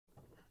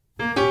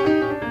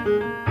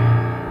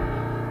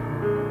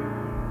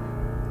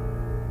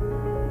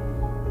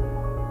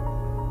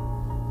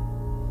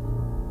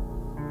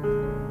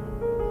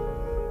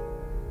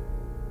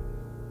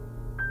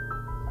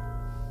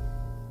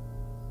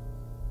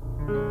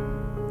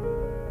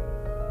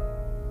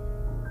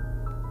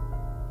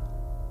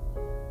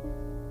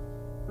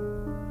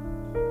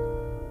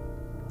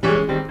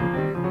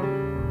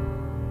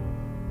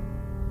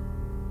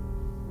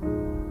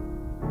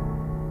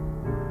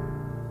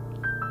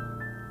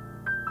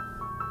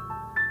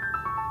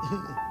A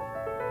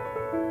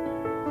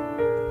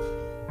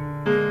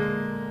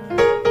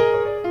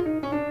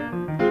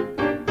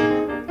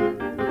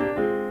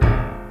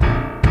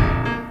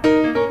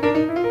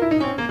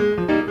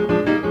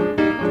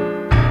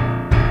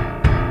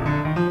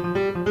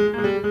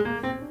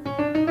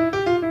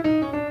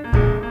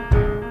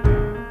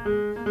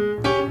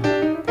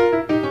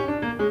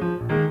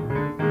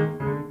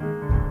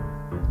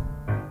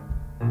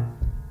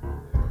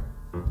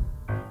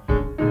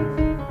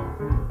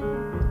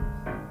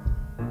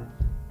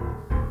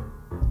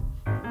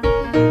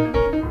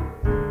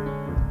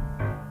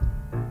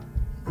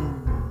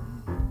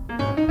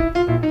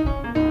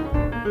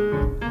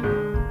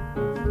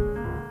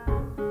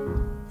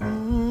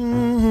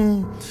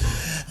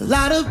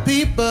lot of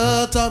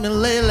people told me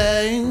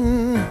lately,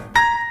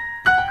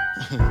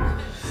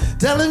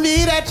 telling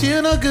me that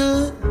you're no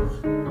good.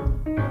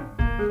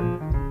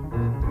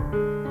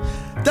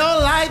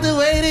 Don't like the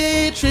way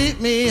they treat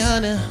me,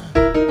 honey,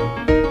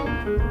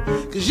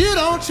 'cause you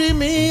don't treat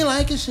me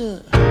like you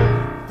should.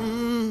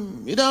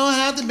 You don't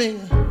have to be.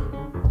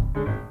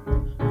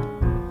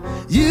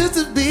 Used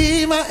to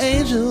be my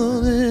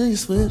angel, then you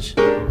switch.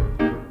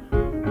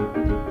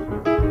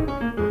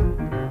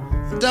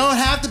 Don't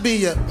have to be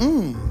your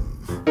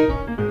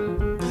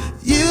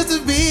Used to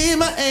be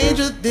my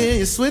angel, then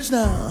you switch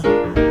now.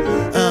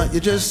 You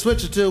just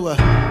switch it to a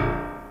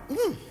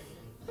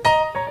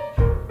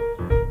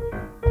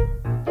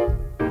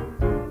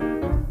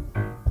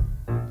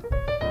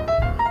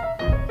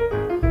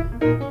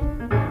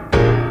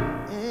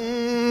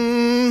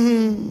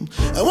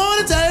I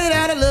wanna tell you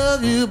that I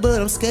love you,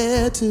 but I'm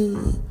scared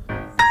to.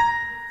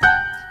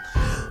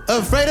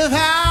 Afraid of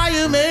how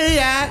you may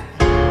react.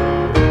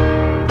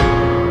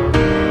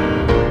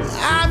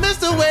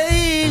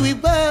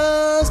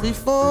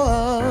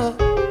 Before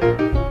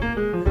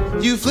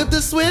you flip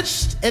the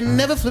switch and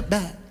never flip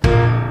back.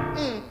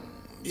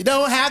 You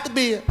don't have to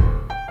be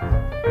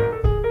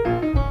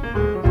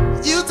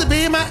used to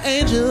be my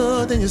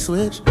angel, then you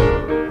switch.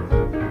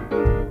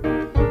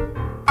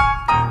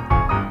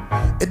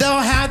 It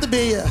don't have to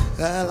be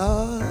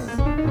Lord.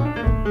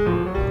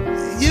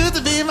 Used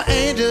to be my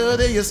angel,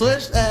 then you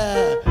switch.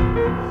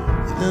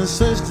 You done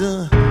switched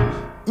to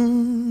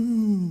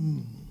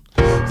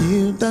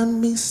you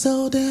done me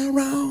so damn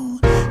wrong,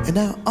 and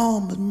now all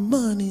my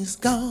money's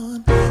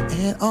gone,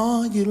 and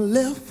all you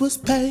left was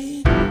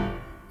pain.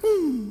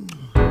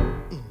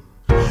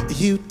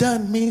 You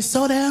done me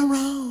so damn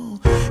wrong,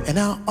 and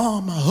now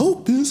all my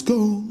hope is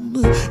gone,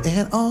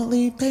 and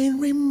only pain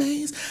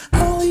remains,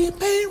 only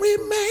pain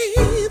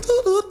remains.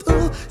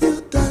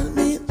 You done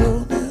me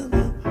so damn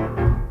wrong,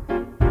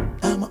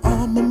 and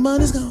all my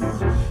money's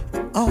gone,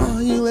 and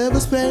all you left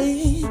was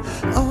pain,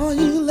 all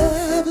you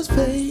left was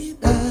pain.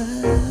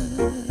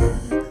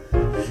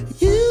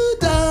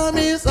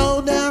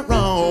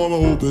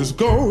 Hope is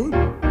gone.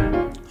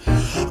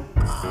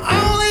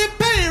 Only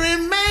pain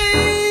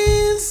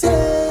remains.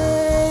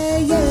 Yeah,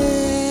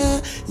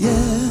 yeah,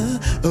 yeah.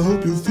 I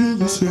hope you feel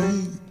the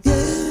same.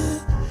 Yeah,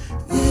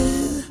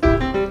 yeah.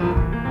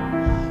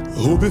 I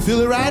hope you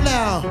feel it right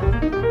now.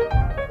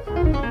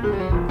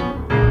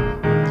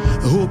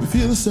 I hope you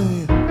feel the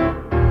same.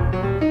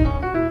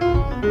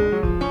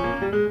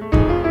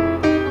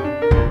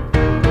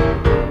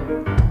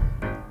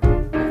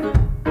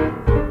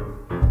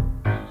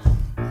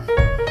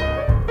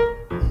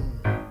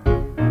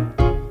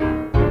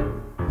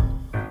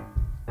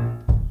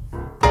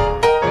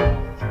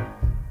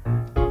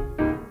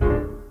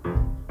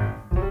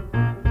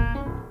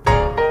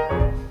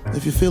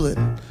 If you feel it,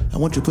 I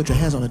want you to put your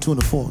hands on the 2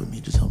 and the 4 with me.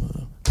 Just help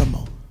me. Come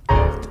on.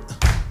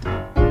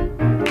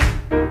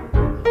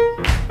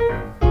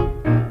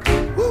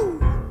 Woo.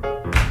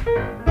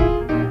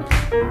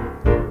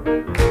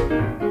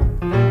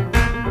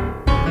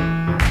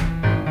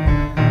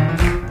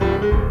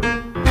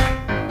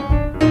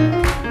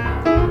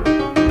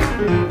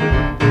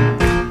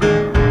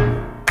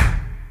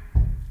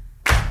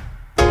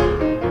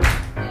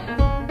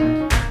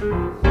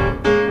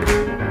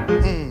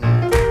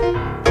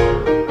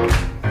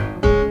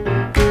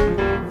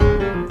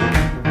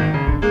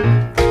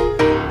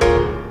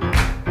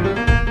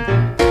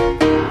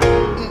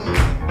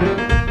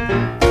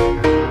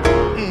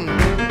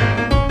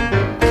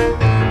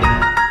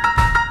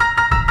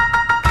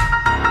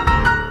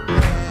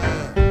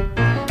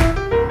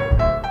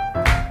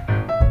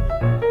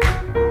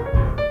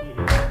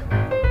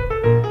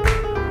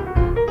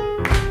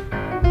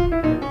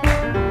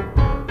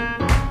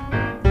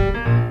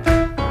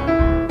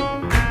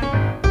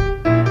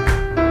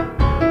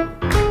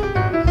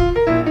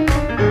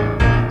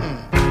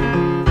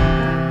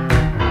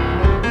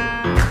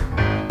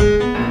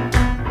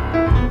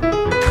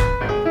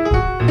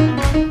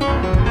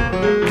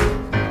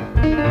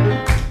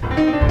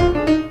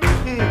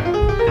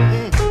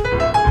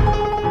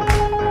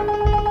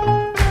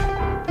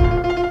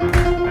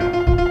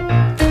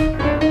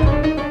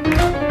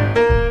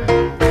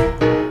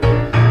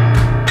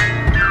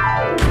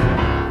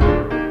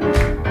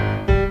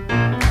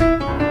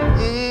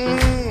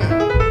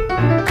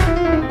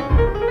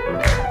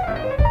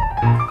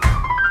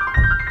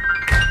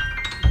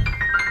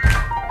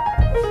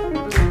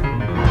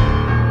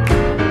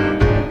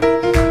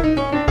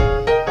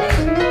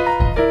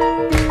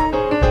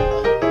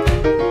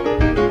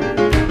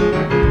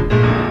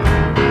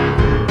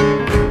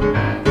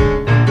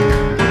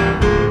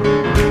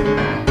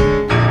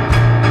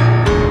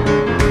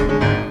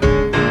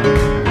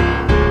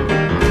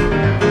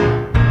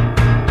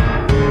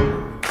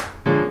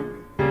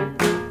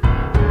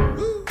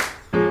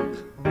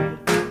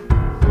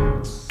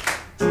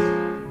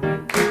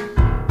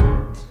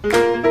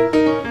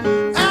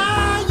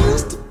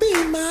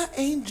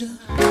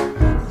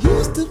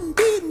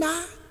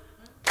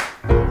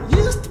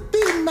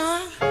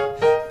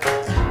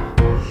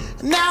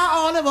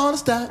 never wanna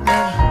stop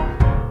now.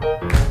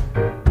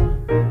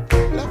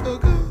 But I feel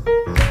good.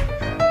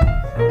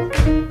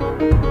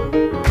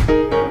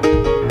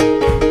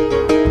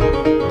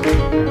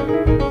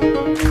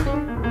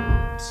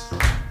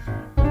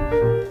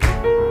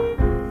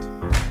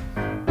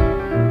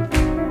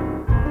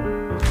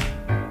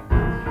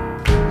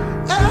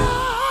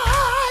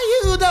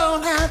 You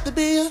don't have to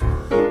be a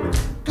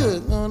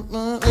good one.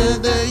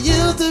 There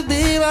used to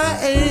be my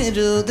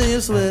angel, then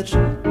you switch.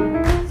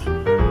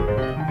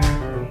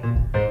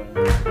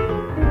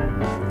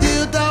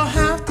 You don't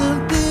have to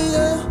be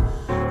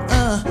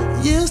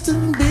used to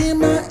be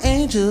my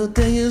angel,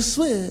 then you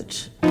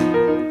switch.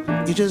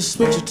 You just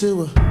switch it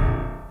to a